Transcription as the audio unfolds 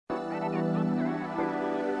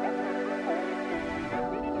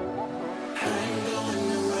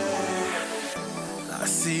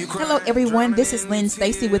Hello, everyone. This is Lynn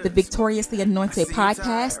Stacy with the Victoriously Anointed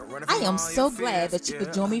podcast. I am so glad that you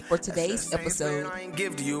could join me for today's episode.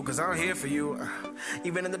 Get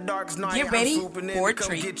ready for a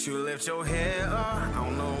treat. Lift your head up. I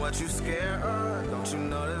don't know what you scared of. Don't you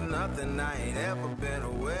know there's nothing I ain't ever been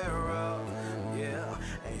aware of? Yeah,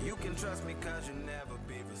 and you can trust me because you never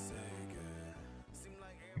be forsaken.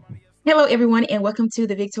 Hello, everyone, and welcome to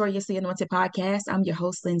the Victoriously Anointed podcast. I'm your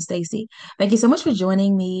host, Lynn Stacy. Thank you so much for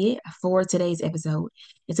joining me for today's episode.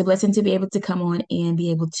 It's a blessing to be able to come on and be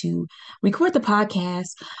able to record the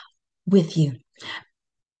podcast with you.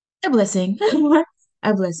 A blessing.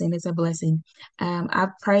 A blessing. It's a blessing. I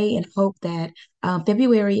pray and hope that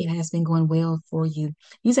February has been going well for you.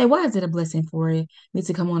 You say, why is it a blessing for me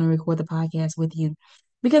to come on and record the podcast with you?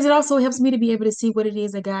 Because it also helps me to be able to see what it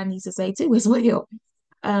is that God needs to say too as well.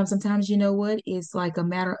 Sometimes, you know what, it's like a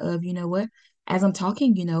matter of, you know what, as I'm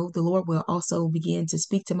talking, the Lord will also begin to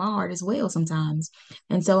speak to my heart as well sometimes.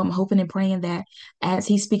 And so I'm hoping and praying that as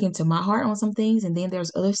He's speaking to my heart on some things, and then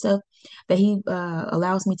there's other stuff that He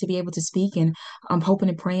allows me to be able to speak. And I'm hoping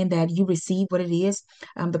and praying that you receive what it is,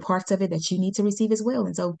 the parts of it that you need to receive as well.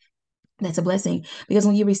 And so that's a blessing because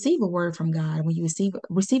when you receive a word from God, when you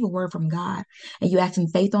receive a word from God and you act in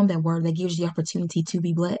faith on that word, that gives you the opportunity to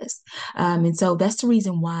be blessed. And so that's the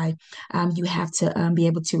reason why you have to be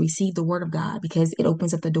able to receive the word of God, because it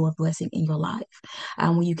opens up the door of blessing in your life.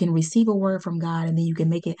 When you can receive a word from God and then you can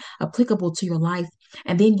make it applicable to your life,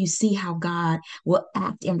 and then you see how God will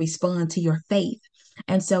act and respond to your faith.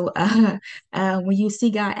 And so when you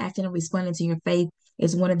see God acting and responding to your faith,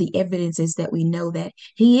 is one of the evidences that we know that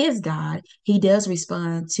He is God. He does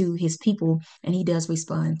respond to His people, and He does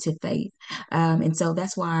respond to faith. And so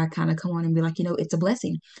that's why I kind of come on and be like, it's a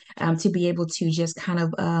blessing to be able to just kind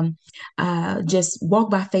of just walk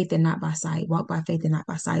by faith and not by sight, walk by faith and not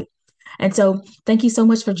by sight. And so thank you so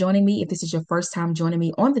much for joining me. If this is your first time joining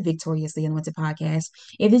me on the Victoriously Anointed podcast,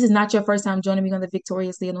 if this is not your first time joining me on the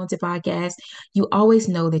Victoriously Anointed podcast, you always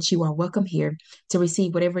know that you are welcome here to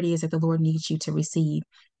receive whatever it is that the Lord needs you to receive.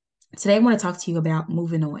 Today, I want to talk to you about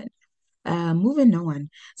moving on. Moving on.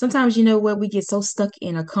 Sometimes, you know what, we get so stuck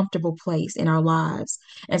in a comfortable place in our lives.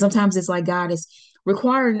 And sometimes it's like God is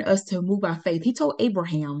requiring us to move by faith. He told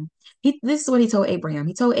Abraham, this is what he told Abraham.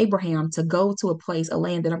 He told Abraham to go to a place, a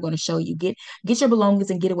land that I'm going to show you. Get your belongings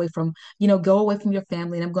and get away from, go away from your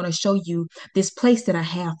family. And I'm going to show you this place that I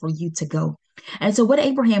have for you to go. And so what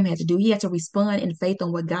Abraham had to do, he had to respond in faith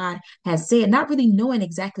on what God had said, not really knowing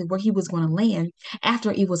exactly where he was going to land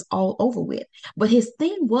after it was all over with. But his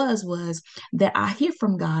thing was that I hear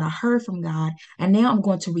from God, I heard from God, and now I'm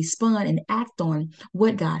going to respond and act on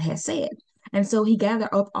what God has said. And so he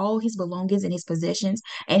gathered up all his belongings and his possessions,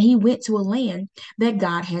 and he went to a land that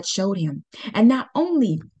God had showed him. And not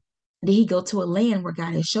only did he go to a land where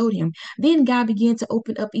God had showed him, then God began to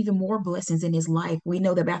open up even more blessings in his life. We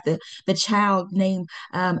know that about the child named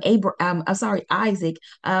Isaac.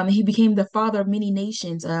 He became the father of many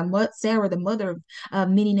nations. Sarah, the mother of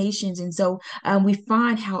many nations. And so we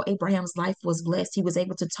find how Abraham's life was blessed. He was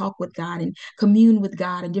able to talk with God and commune with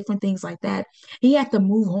God and different things like that. He had to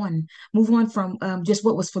move on from just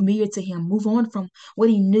what was familiar to him, move on from what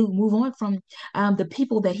he knew, move on from the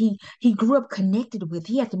people that he grew up connected with.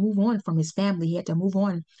 He had to move on from his family. He had to move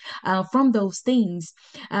on from those things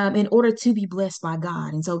in order to be blessed by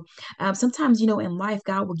God. And so sometimes, in life,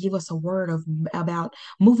 God will give us a word about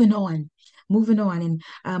moving on, and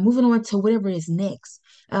moving on to whatever is next.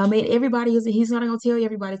 He's not going to tell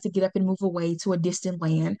everybody to get up and move away to a distant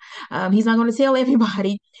land. He's not going to tell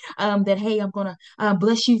everybody that, hey, I'm going to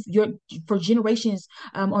bless you for generations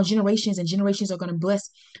on generations, and generations are going to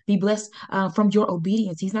be blessed from your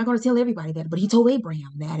obedience. He's not going to tell everybody that, but he told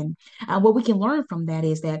Abraham that. And what we can learn from that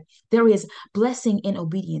is that there is blessing in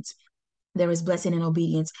obedience. There is blessing in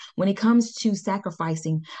obedience. When it comes to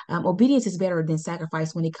sacrificing, obedience is better than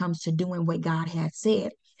sacrifice when it comes to doing what God has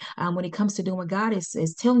said. When it comes to doing what God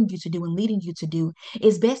is telling you to do and leading you to do,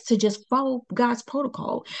 it's best to just follow God's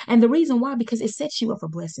protocol. And the reason why, because it sets you up for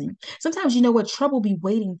blessing. Sometimes, trouble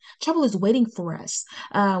is waiting for us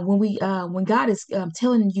when God is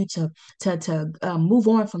telling you to move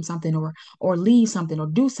on from something or leave something or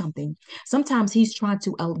do something. Sometimes He's trying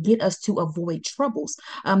to get us to avoid troubles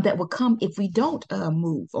that will come if we don't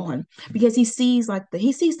move on, because he knows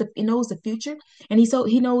the future, and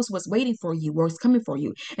he knows what's waiting for you or is coming for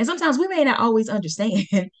you. And sometimes we may not always understand.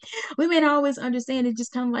 We may not always understand. It's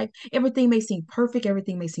just kind of like everything may seem perfect,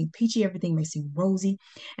 everything may seem peachy, everything may seem rosy,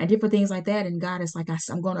 and different things like that. And God is like,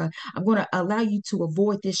 I'm gonna allow you to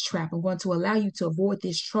avoid this trap. I'm going to allow you to avoid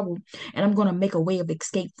this trouble, and I'm gonna make a way of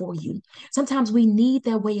escape for you. Sometimes we need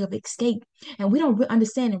that way of escape, and we don't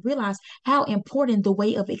understand and realize how important the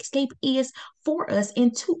way of escape is for us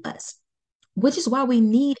and to us, which is why we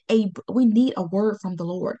need a word from the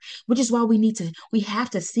Lord, which is why we have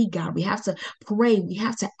to seek God. We have to pray. We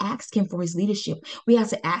have to ask him for his leadership. We have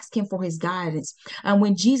to ask him for his guidance.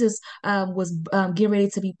 When Jesus was getting ready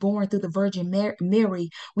to be born through the Virgin Mary,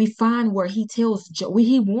 we find where he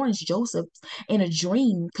warns Joseph in a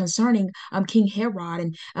dream concerning King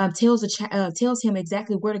Herod, and tells him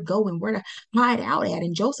exactly where to go and where to hide out at,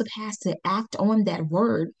 and Joseph has to act on that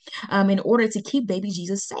word in order to keep baby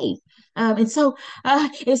Jesus safe. And so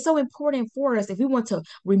it's so important for us if we want to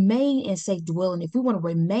remain in safe dwelling, if we want to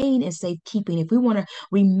remain in safekeeping, if we want to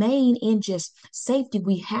remain in just safety,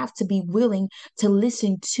 we have to be willing to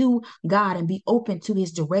listen to God and be open to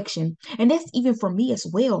his direction. And that's even for me as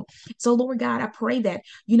well. So, Lord God, I pray that,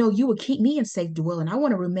 you will keep me in safe dwelling. I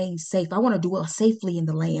want to remain safe. I want to dwell safely in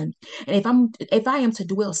the land. And if I am to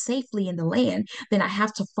dwell safely in the land, then I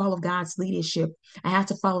have to follow God's leadership. I have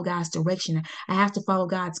to follow God's direction. I have to follow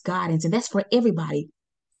God's guidance. And that's for everybody.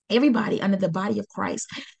 Everybody under the body of Christ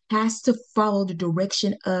has to follow the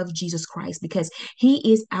direction of Jesus Christ, because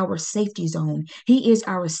he is our safety zone. He is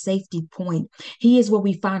our safety point. He is where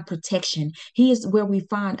we find protection. He is where we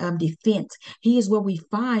find defense. He is where we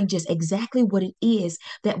find just exactly what it is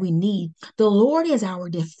that we need. The Lord is our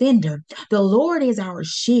defender. The Lord is our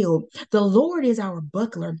shield. The Lord is our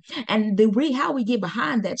buckler. And how we get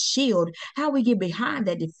behind that shield, how we get behind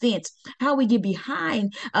that defense, how we get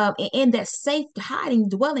behind in that safe hiding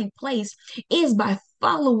dwelling place is by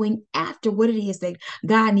following after what it is that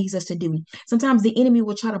God needs us to do. Sometimes the enemy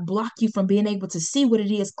will try to block you from being able to see what it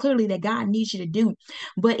is clearly that God needs you to do.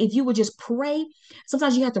 But if you would just pray,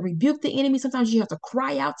 sometimes you have to rebuke the enemy. Sometimes you have to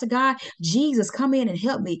cry out to God, Jesus, come in and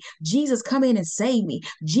help me. Jesus, come in and save me.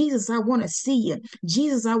 Jesus, I want to see you.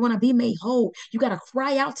 Jesus, I want to be made whole. You got to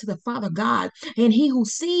cry out to the Father God, and he who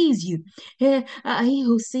sees you, he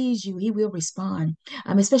will respond.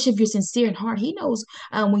 Especially if you're sincere in heart, he knows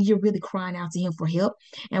when you're really crying out to him for help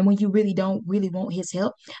and when you really don't really want his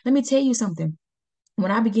help. Let me tell you something. When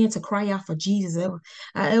I began to cry out for Jesus,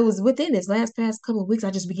 it was within this last past couple of weeks. I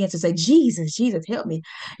just began to say, Jesus, Jesus, help me,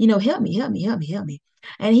 help me, help me, help me, help me.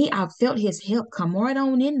 And I felt his help come right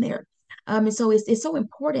on in there. And so it's so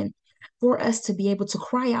important for us to be able to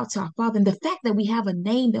cry out to our Father. And the fact that we have a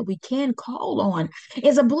name that we can call on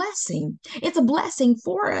is a blessing. It's a blessing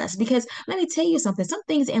for us, because let me tell you something. Some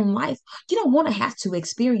things in life you don't want to have to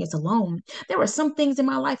experience alone. There were some things in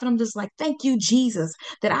my life, and I'm just like, thank you, Jesus,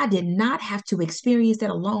 that I did not have to experience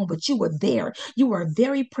that alone, but you were there. You were a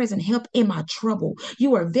very present help in my trouble.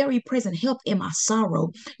 You were a very present help in my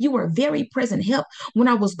sorrow. You were a very present help when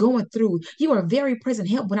I was going through. You were a very present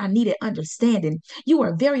help when I needed understanding. You were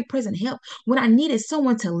a very present help when I needed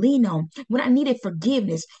someone to lean on, when I needed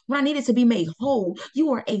forgiveness, when I needed to be made whole.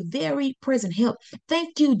 You are a very present help.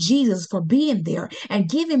 Thank you, Jesus, for being there and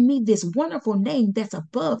giving me this wonderful name that's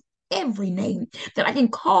above every name that I can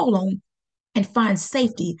call on and find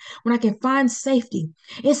safety. When I can find safety,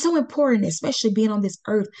 it's so important, especially being on this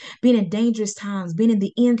earth, being in dangerous times, being in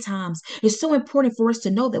the end times. It's so important for us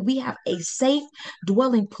to know that we have a safe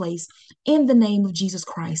dwelling place in the name of Jesus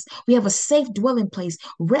Christ. We have a safe dwelling place,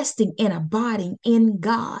 resting and abiding in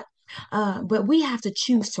God. But we have to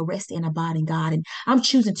choose to rest and abide in God. And I'm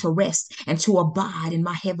choosing to rest and to abide in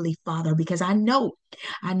my Heavenly Father, because I know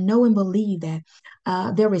and believe that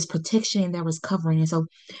there is protection and there is covering. And so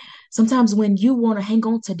sometimes when you want to hang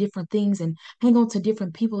on to different things and hang on to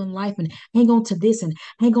different people in life and hang on to this and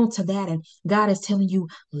hang on to that, and God is telling you,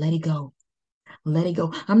 let it go. Let it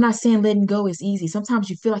go. I'm not saying letting go is easy. Sometimes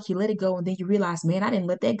you feel like you let it go and then you realize, man, I didn't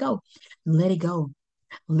let that go. Let it go.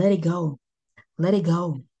 Let it go. Let it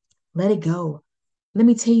go. Let it go. Let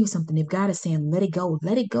me tell you something. If God is saying, let it go,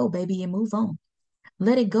 baby, and move on.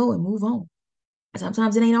 Let it go and move on.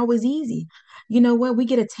 Sometimes it ain't always easy. You know what? We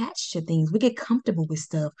get attached to things. We get comfortable with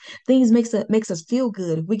stuff. Things makes us feel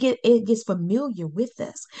good. It gets familiar with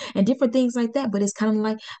us and different things like that. But it's kind of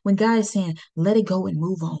like when God is saying, let it go and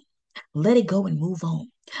move on. Let it go and move on.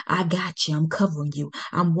 I got you. I'm covering you.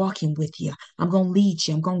 I'm walking with you. I'm going to lead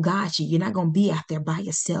you. I'm going to guide you. You're not going to be out there by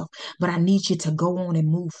yourself, but I need you to go on and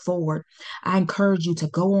move forward. I encourage you to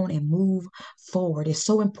go on and move forward. It's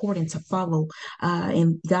so important to follow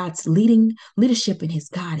in God's leadership and his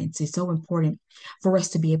guidance. It's so important for us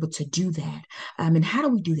to be able to do that. And how do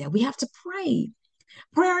we do that? We have to pray.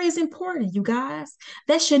 Prayer is important, you guys.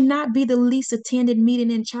 That should not be the least attended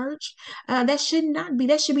meeting in church. That should not be.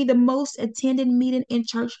 That should be the most attended meeting in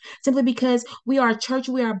church simply because we are a church,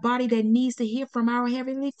 we are a body that needs to hear from our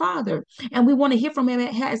Heavenly Father. And we want to hear from Him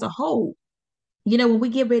as a whole. When we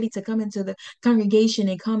get ready to come into the congregation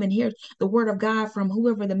and come and hear the word of God from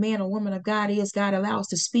whoever the man or woman of God is, God allows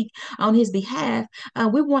to speak on his behalf.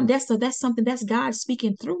 We want that's something that's God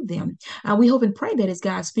speaking through them. We hope and pray that it's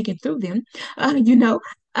God speaking through them. Uh, you know,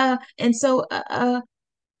 and so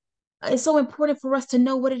it's so important for us to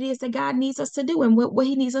know what it is that God needs us to do and what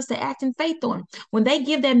He needs us to act in faith on. When they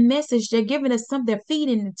give that message, they're giving us something, they're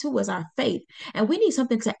feeding into us our faith. And we need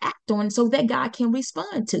something to act on so that God can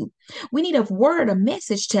respond to. We need a word, a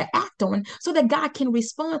message to act on so that God can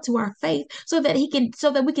respond to our faith, so that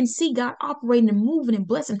we can see God operating and moving and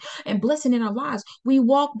blessing in our lives. We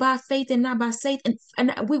walk by faith and not by sight,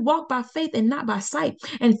 and we walk by faith and not by sight.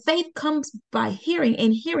 And faith comes by hearing,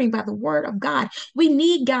 and hearing by the word of God. We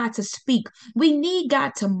need God to speak. We need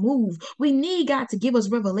God to move. We need God to give us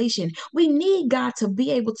revelation. We need God to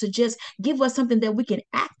be able to just give us something that we can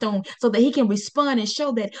act on so that He can respond and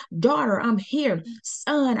show that, daughter, I'm here.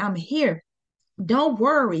 Son, I'm here. Don't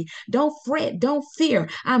worry, don't fret, don't fear.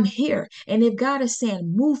 I'm here. And if God is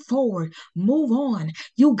saying, move forward, move on,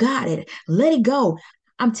 you got it, let it go.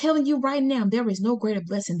 I'm telling you right now, there is no greater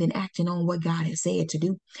blessing than acting on what God has said to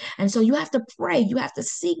do. And so you have to pray. You have to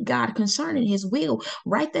seek God concerning His will.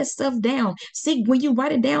 Write that stuff down. Seek when you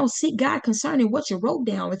write it down, seek God concerning what you wrote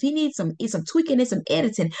down. If He needs some tweaking and some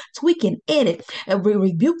editing, tweak and edit. And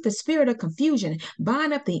rebuke the spirit of confusion.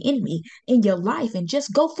 Bind up the enemy in your life and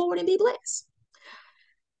just go forward and be blessed.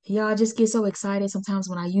 Yeah, I just get so excited sometimes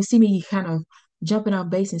when you see me kind of jumping off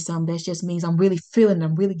base in something. That just means I'm really feeling,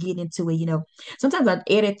 I'm really getting into it. Sometimes I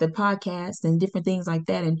edit the podcast and different things like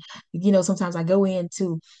that. And, sometimes I go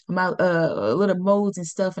into my little modes and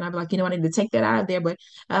stuff. And I'm like, I need to take that out of there. But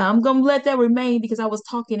I'm going to let that remain because I was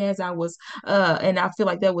talking as I was, and I feel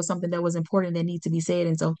like that was something that was important that needs to be said.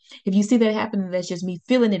 And so if you see that happening, that's just me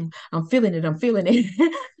feeling it. I'm feeling it. I'm feeling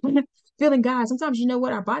it. Feeling God. Sometimes you know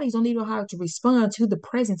what? Our bodies don't even know how to respond to the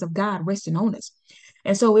presence of God resting on us.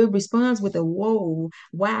 And so it responds with a whoa,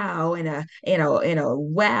 wow, and a wow,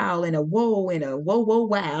 and a whoa, and a whoa, whoa,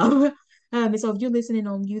 wow. And so if you're listening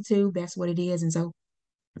on YouTube, that's what it is. And so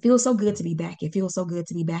it feels so good to be back. It feels so good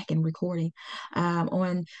to be back and recording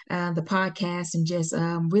on the podcast and just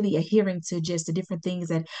really adhering to just the different things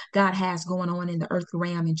that God has going on in the earth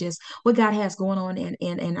realm and just what God has going on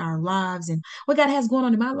in our lives and what God has going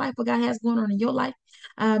on in my life, what God has going on in your life.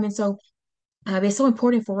 And so it's so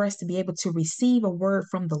important for us to be able to receive a word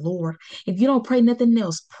from the Lord. If you don't pray nothing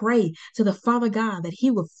else, pray to the Father God that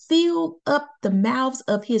He will fill up the mouths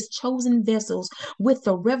of His chosen vessels with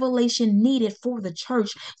the revelation needed for the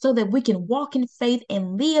church so that we can walk in faith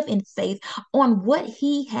and live in faith on what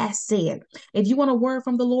He has said. If you want a word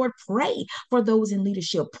from the Lord, pray for those in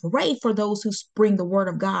leadership. Pray for those who bring the word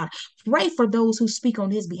of God. Pray for those who speak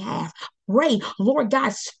on His behalf. Pray, Lord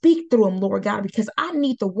God, speak through them, Lord God, because I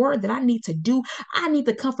need the word that I need to do. I need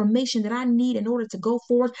the confirmation that I need in order to go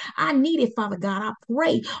forward. I need it, Father God. I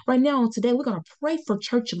pray right now and today, we're going to pray for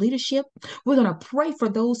church leadership. We're going to pray for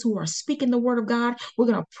those who are speaking the word of God. We're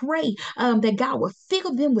going to pray that God will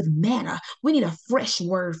fill them with manna. We need a fresh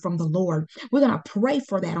word from the Lord. We're going to pray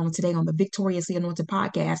for that on today on the Victoriously Anointed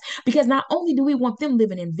podcast, because not only do we want them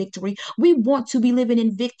living in victory, we want to be living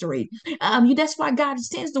in victory. That's why God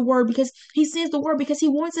sends the word, because He sends the word because He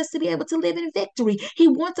wants us to be able to live in victory. He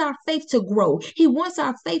wants our faith to grow. He wants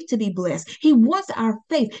our faith to be blessed. He wants our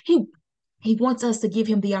faith. He wants us to give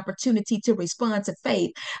Him the opportunity to respond to faith.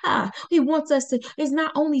 He wants us to. It's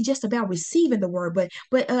not only just about receiving the word, but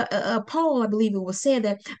Paul, I believe it was said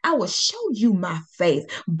that I will show you my faith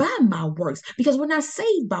by my works, because we're not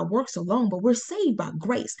saved by works alone, but we're saved by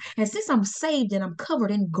grace. And since I'm saved and I'm covered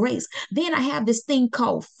in grace, then I have this thing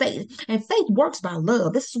called faith, and faith works by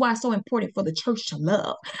love. This is why it's so important for the church to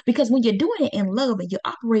love, because when you're doing it in love and you're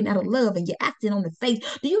operating out of love and you're acting on the faith,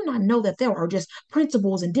 do you not know that there are just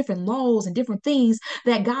principles and different laws and different things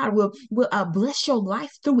that God will bless your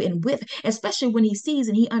life through and with, especially when He sees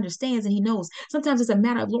and He understands and He knows. Sometimes it's a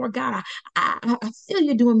matter of, Lord God, I feel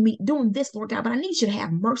you're doing this, Lord God, but I need you to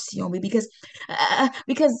have mercy on me, because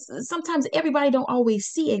sometimes everybody don't always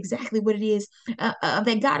see exactly what it is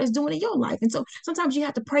that God is doing in your life. And so sometimes you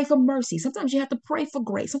have to pray for mercy. Sometimes you have to pray for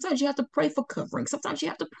grace. Sometimes you have to pray for covering. Sometimes you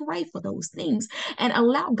have to pray for those things and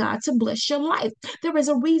allow God to bless your life. There is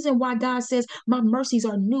a reason why God says, my mercies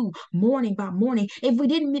are new morning by morning. If we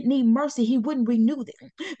didn't need mercy, he wouldn't renew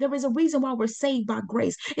them. There is a reason why we're saved by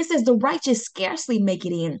grace. It says the righteous scarcely make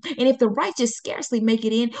it in. And if the righteous scarcely make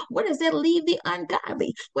it in, where does that leave the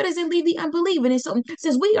ungodly? Where does it leave the unbelieving? And so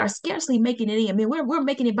since we are scarcely making it in, I mean, we're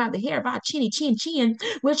making it by the hair of our chin.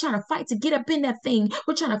 We're trying to fight to get up in that thing.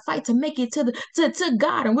 We're trying to fight to make it to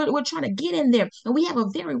God, and we're trying to get in there. And we have a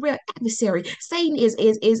very real adversary. Satan is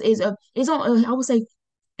on. I would say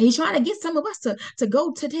he's trying to get some of us to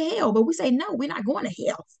go to hell, but we say, no, we're not going to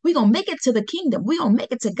hell. We're going to make it to the kingdom. We're going to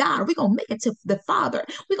make it to God. We're going to make it to the Father.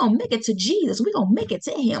 We're going to make it to Jesus. We're going to make it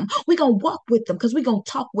to him. We're going to walk with them because we're going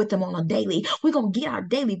to talk with them on a daily. We're going to get our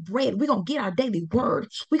daily bread. We're going to get our daily word.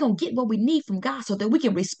 We're going to get what we need from God so that we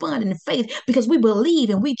can respond in faith because we believe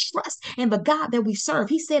and we trust in the God that we serve.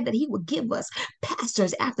 He said that he would give us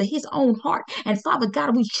pastors after his own heart. And Father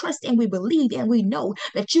God, we trust and we believe and we know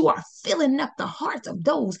that you are filling up the hearts of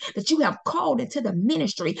those that you have called into the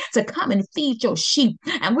ministry to come and feed your sheep.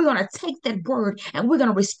 And we're going to take that word and we're going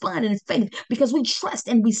to respond in faith because we trust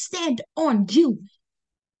and we stand on you.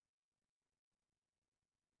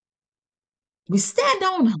 We stand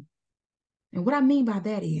on him. And what I mean by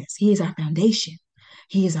that is he is our foundation.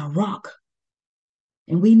 He is our rock.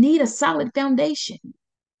 And we need a solid foundation.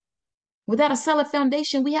 Without a solid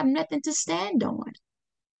foundation, we have nothing to stand on.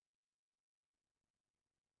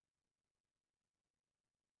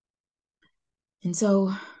 And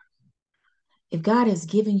so, if God has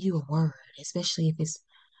given you a word, especially if it's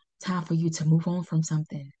time for you to move on from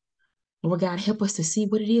something, Lord God, help us to see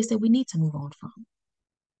what it is that we need to move on from.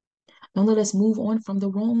 Don't let us move on from the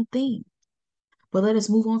wrong thing, but let us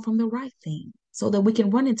move on from the right thing so that we can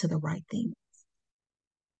run into the right thing.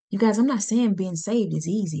 You guys, I'm not saying being saved is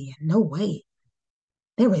easy. No way.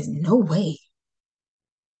 There is no way.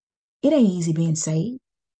 It ain't easy being saved.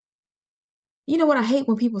 You know what I hate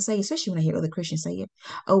when people say, especially when I hear other Christians say it,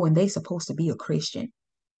 oh, and they supposed to be a Christian.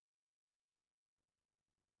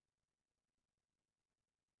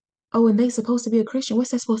 Oh, and they supposed to be a Christian.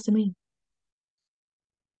 What's that supposed to mean?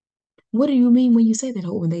 What do you mean when you say that?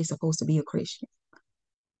 Oh, and they supposed to be a Christian?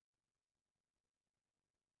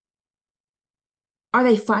 Are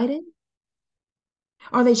they fighting?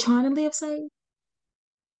 Are they trying to live saved?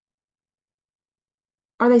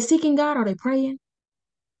 Are they seeking God? Are they praying?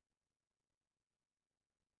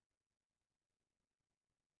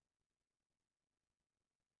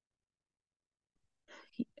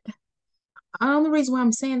 The only reason why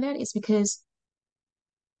I'm saying that is because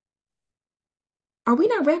are we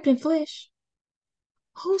not wrapped in flesh?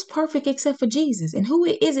 Who's perfect except for Jesus? And who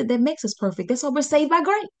is it that makes us perfect? That's why we're saved by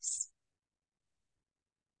grace.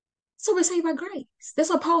 So we're saved by grace.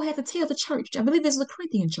 That's what Paul had to tell the church. I believe this is the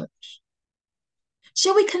Corinthian church.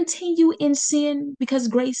 Shall we continue in sin because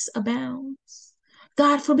grace abounds?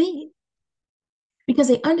 God forbid. Because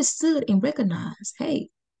they understood and recognized, hey,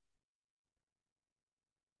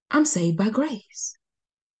 I'm saved by grace.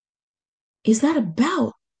 It's not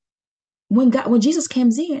about when Jesus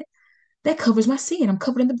comes in, that covers my sin. I'm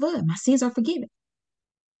covered in the blood. My sins are forgiven.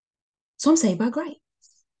 So I'm saved by grace.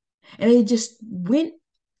 And they just went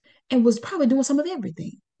and was probably doing some of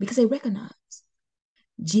everything because they recognized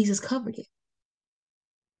Jesus covered it.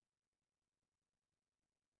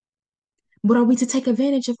 But are we to take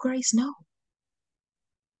advantage of grace? No.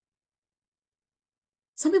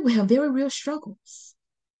 Some people have very real struggles.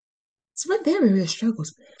 Some very real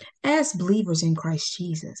struggles. As believers in Christ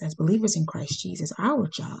Jesus, our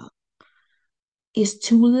job is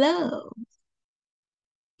to love.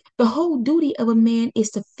 The whole duty of a man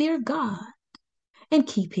is to fear God and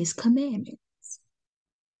keep his commandments.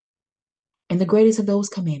 And the greatest of those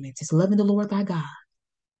commandments is loving the Lord thy God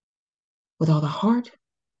with all the heart,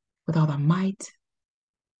 with all the might,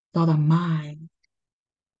 with all the mind,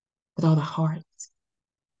 with all the heart.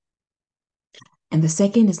 And the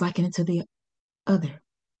second is likened unto the other.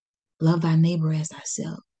 Love thy neighbor as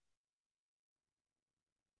thyself.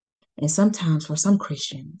 And sometimes for some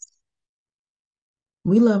Christians,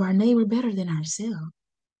 we love our neighbor better than ourselves.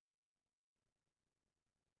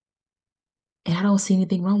 And I don't see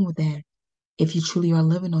anything wrong with that if you truly are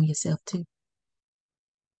loving on yourself too.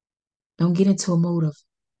 Don't get into a mode of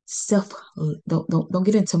self, don't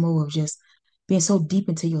get into a mode of just being so deep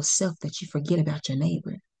into yourself that you forget about your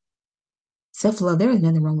neighbor. Self-love, there is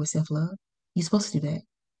nothing wrong with self-love. You're supposed to do that. You're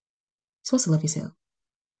supposed to love yourself.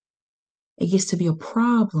 It gets to be a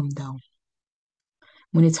problem though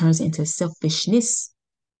when it turns into selfishness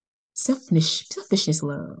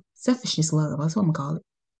love. That's what I'm gonna call it.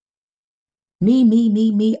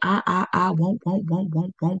 Me, I, won't.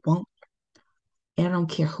 And I don't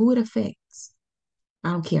care who it affects.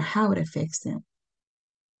 I don't care how it affects them.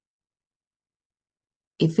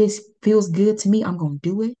 If it feels good to me, I'm going to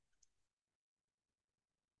do it.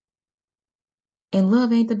 And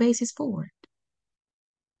love ain't the basis for it.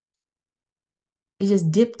 It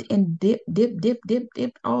just dipped and dip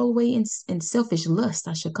all the way in selfish lust,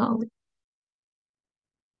 I should call it.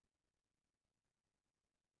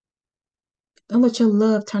 Don't let your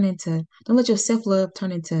self-love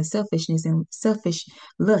turn into selfishness and selfish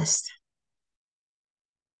lust.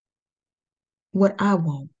 What I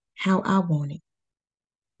want, how I want it,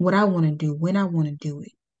 what I want to do, when I want to do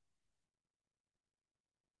it.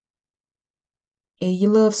 And you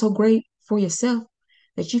love so great for yourself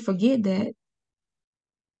that you forget that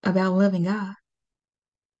about loving God.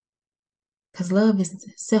 Because love is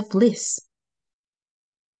selfless.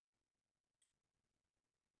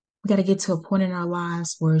 We got to get to a point in our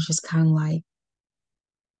lives where it's just kind of like,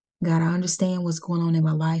 God, I understand what's going on in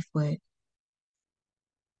my life, but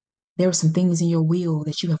there are some things in your will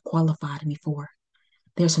that you have qualified me for.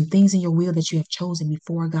 There are some things in your will that you have chosen me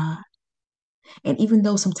for, God. And even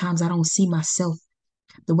though sometimes I don't see myself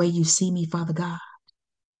the way you see me, Father God,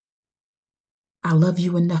 I love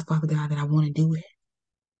you enough, Father God, that I want to do it.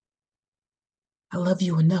 I love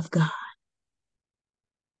you enough, God,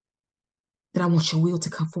 that I want your will to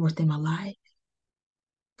come forth in my life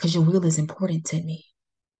because your will is important to me.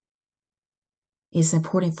 It's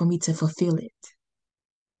important for me to fulfill it.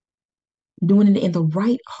 Doing it in the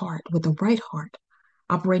right heart, with the right heart,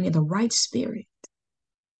 operating in the right spirit.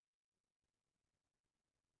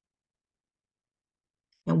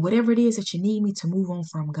 And whatever it is that you need me to move on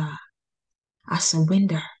from, God, I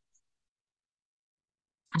surrender.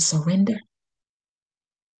 I surrender.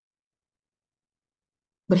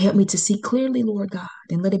 But help me to see clearly, Lord God,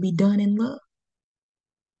 and let it be done in love.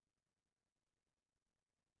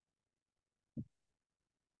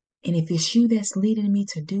 And if it's you that's leading me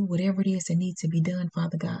to do whatever it is that needs to be done,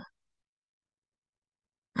 Father God,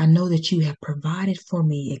 I know that you have provided for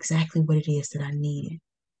me exactly what it is that I needed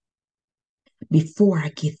before I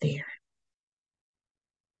get there.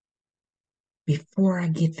 Before I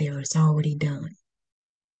get there, it's already done.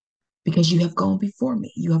 Because you have gone before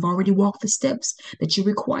me. You have already walked the steps that you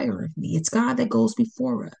require of me. It's God that goes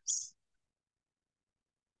before us.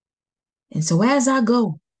 And so as I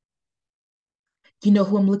go, you know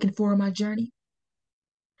who I'm looking for in my journey?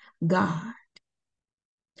 God.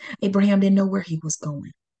 Abraham didn't know where he was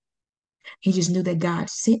going. He just knew that God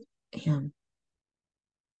sent him.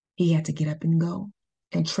 He had to get up and go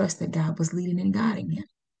and trust that God was leading and guiding him.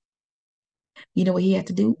 You know what he had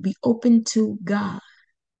to do? Be open to God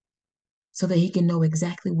so that he can know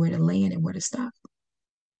exactly where to land and where to stop.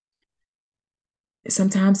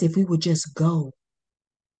 Sometimes if we would just go,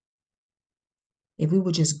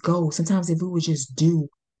 sometimes if we would just do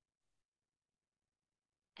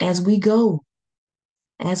as we go,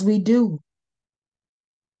 as we do,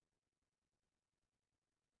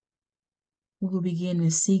 we will begin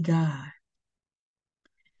to see God.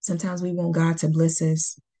 Sometimes we want God to bless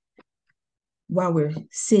us while we're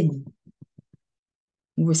sitting.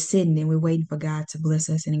 We're sitting and we're waiting for God to bless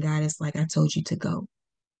us. And God is like, I told you to go.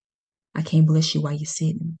 I can't bless you while you're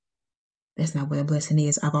sitting. That's not what a blessing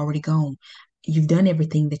is. I've already gone. You've done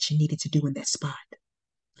everything that you needed to do in that spot.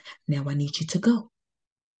 Now I need you to go.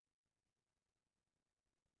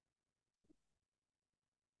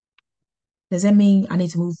 Does that mean I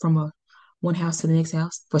need to move from one house to the next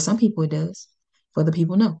house? For some people, it does. For other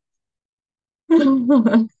people, no.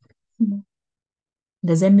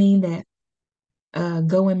 Does that mean that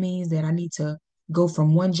going means that I need to go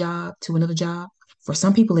from one job to another job? For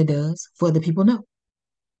some people, it does. For other people, no.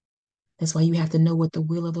 That's why you have to know what the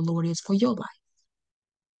will of the Lord is for your life.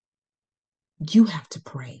 You have to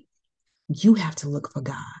pray. You have to look for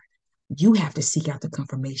God. You have to seek out the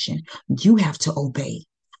confirmation. You have to obey.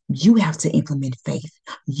 You have to implement faith.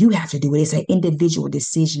 You have to do it. It's an individual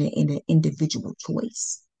decision and an individual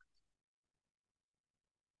choice.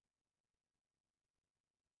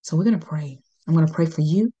 So we're going to pray. I'm going to pray for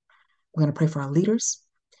you. We're going to pray for our leaders.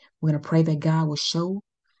 We're going to pray that God will show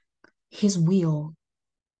his will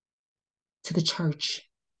to the church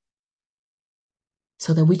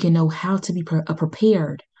so that we can know how to be a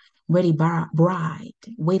prepared, ready bride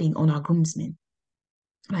waiting on our groomsmen.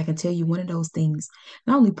 And I can tell you one of those things,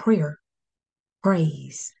 not only prayer,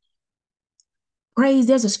 praise. Praise,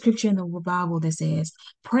 there's a scripture in the Bible that says,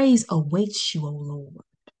 praise awaits you, O Lord.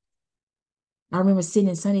 I remember sitting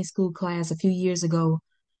in Sunday school class a few years ago,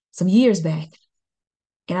 some years back,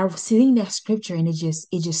 and I was seeing that scripture and it just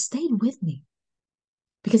stayed with me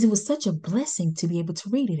because it was such a blessing to be able to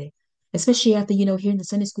read it, especially after, hearing the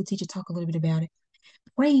Sunday school teacher talk a little bit about it.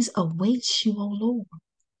 Praise awaits you, O Lord.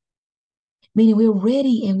 meaning we're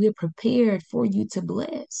ready and we're prepared for you to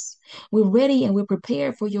bless. We're ready and we're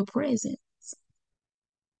prepared for your presence.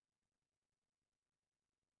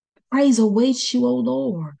 Praise awaits you, O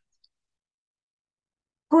Lord.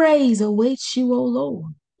 Praise awaits you, O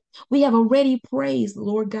Lord. We have already praised,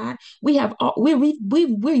 Lord God. We have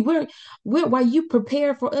we're while you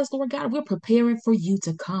prepare for us, Lord God, we're preparing for you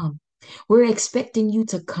to come. We're expecting you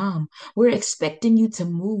to come. We're expecting you to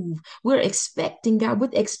move. We're expecting, God,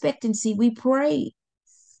 with expectancy, we pray.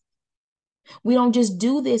 We don't just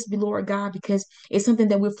do this, Lord God, because it's something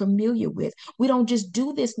that we're familiar with. We don't just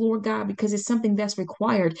do this, Lord God, because it's something that's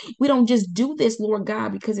required. We don't just do this, Lord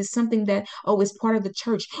God, because it's something that, oh, it's part of the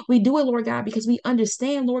church. We do it, Lord God, because we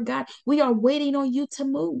understand, Lord God, we are waiting on you to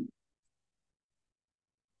move.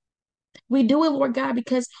 We do it, Lord God,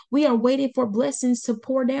 because we are waiting for blessings to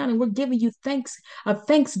pour down and we're giving you thanks, a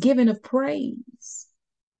thanksgiving of praise.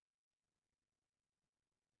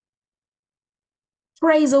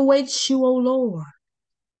 Praise awaits you, O Lord.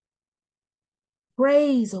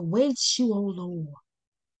 Praise awaits you, O Lord.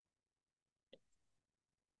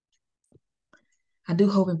 I do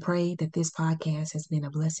hope and pray that this podcast has been a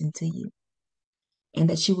blessing to you and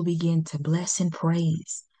that you will begin to bless and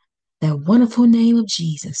praise that wonderful name of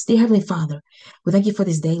Jesus. Dear Heavenly Father, we thank you for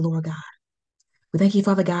this day, Lord God. We thank you,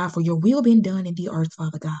 Father God, for your will being done in the earth,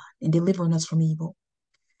 Father God, and delivering us from evil.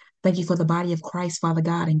 Thank you for the body of Christ, Father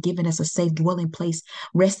God, and giving us a safe dwelling place,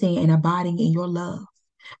 resting and abiding in your love,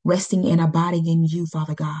 resting and abiding in you,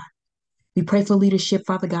 Father God. We pray for leadership,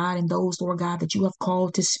 Father God, and those, Lord God, that you have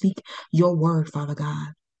called to speak your word, Father God.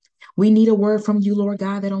 We need a word from you, Lord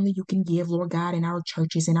God, that only you can give, Lord God, in our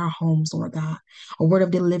churches, in our homes, Lord God. A word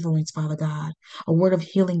of deliverance, Father God. A word of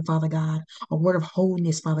healing, Father God. A word of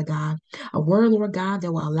wholeness, Father God. A word, Lord God,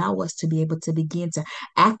 that will allow us to be able to begin to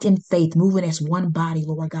act in faith, moving as one body,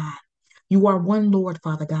 Lord God. You are one Lord,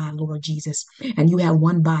 Father God, Lord Jesus, and you have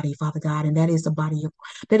one body, Father God, and that is the body of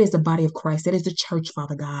Christ. That is the church,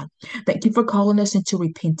 Father God. Thank you for calling us into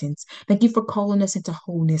repentance. Thank you for calling us into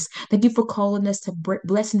wholeness. Thank you for calling us to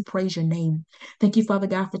bless and praise your name. Thank you, Father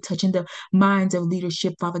God, for touching the minds of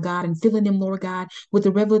leadership, Father God, and filling them, Lord God, with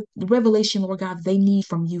the revelation, Lord God, they need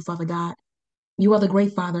from you, Father God. You are the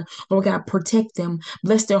great Father. Lord God, protect them.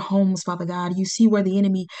 Bless their homes, Father God. You see where the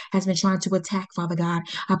enemy has been trying to attack, Father God.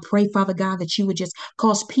 I pray, Father God, that you would just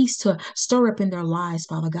cause peace to stir up in their lives,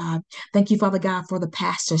 Father God. Thank you, Father God, for the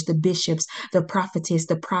pastors, the bishops, the prophetess,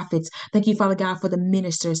 the prophets. Thank you, Father God, for the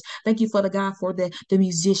ministers. Thank you, Father God, for the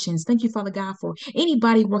musicians. Thank you, Father God, for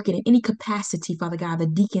anybody working in any capacity, Father God, the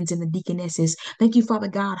deacons and the deaconesses. Thank you, Father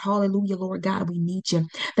God. Hallelujah, Lord God, we need you.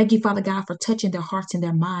 Thank you, Father God, for touching their hearts and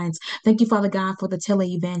their minds. Thank you, Father God, for the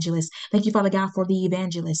tele-evangelists. Thank you, Father God, for the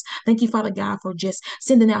evangelists. Thank you, Father God, for just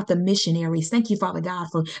sending out the missionaries. Thank you, Father God,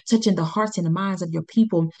 for touching the hearts and the minds of your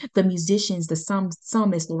people, the musicians, the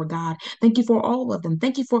psalmists, Lord God. Thank you for all of them.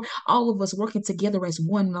 Thank you for all of us working together as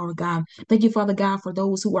one, Lord God. Thank you, Father God, for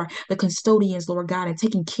those who are the custodians, Lord God, and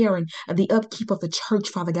taking care of the upkeep of the church,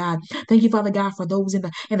 Father God. Thank you, Father God, for those in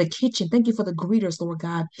the kitchen. Thank you for the greeters, Lord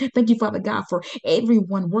God. Thank you, Father God, for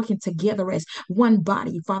everyone working together as one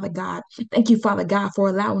body, Father God. Thank you, Father God, for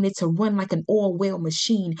allowing it to run like an oil well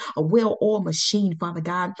machine, a well-oiled machine, Father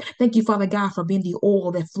God. Thank you, Father God, for being the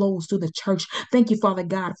oil that flows through the church. Thank you, Father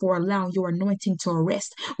God, for allowing your anointing to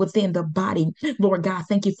rest within the body. Lord God,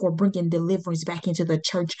 thank you for bringing deliverance back into the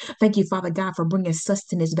church. Thank you, Father God, for bringing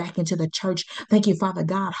sustenance back into the church. Thank you, Father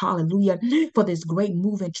God, hallelujah, for this great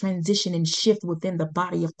move and transition and shift within the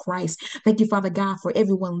body of Christ. Thank you, Father God, for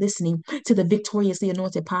everyone listening to the Victoriously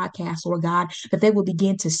Anointed podcast, Lord God, that they will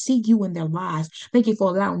begin to see you in their lives. Thank you for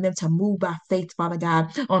allowing them to move by faith, Father God,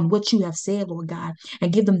 on what you have said, Lord God,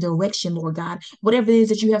 and give them direction, Lord God. Whatever it is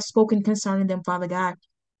that you have spoken concerning them, Father God,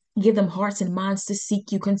 give them hearts and minds to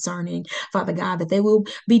seek you concerning, Father God, that they will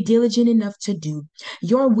be diligent enough to do.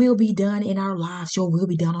 Your will be done in our lives. Your will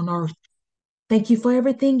be done on earth. Thank you for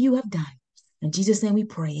everything you have done. In Jesus' name we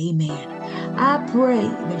pray, amen. I pray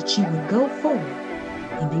that you would go forward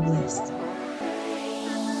and be blessed.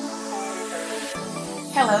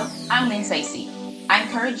 Hello, I'm Lynn Stacy. I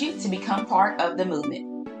encourage you to become part of the movement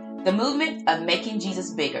of Making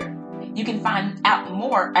Jesus Bigger. You can find out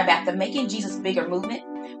more about the Making Jesus Bigger movement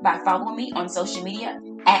by following me on social media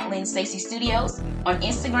at Lynn Stacy Studios on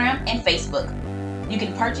Instagram and Facebook. You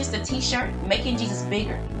can purchase the t-shirt Making Jesus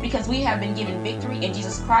Bigger because we have been given victory in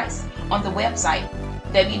Jesus Christ on the website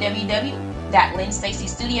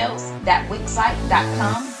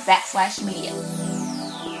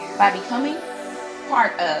www.lynnstacystudios.wixsite.com/media. By becoming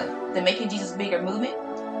part of the Making Jesus Bigger movement,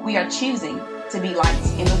 we are choosing to be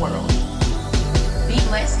lights in the world. Be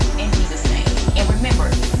blessed in Jesus' name. And remember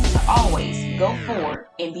to always go forward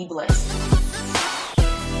and be blessed.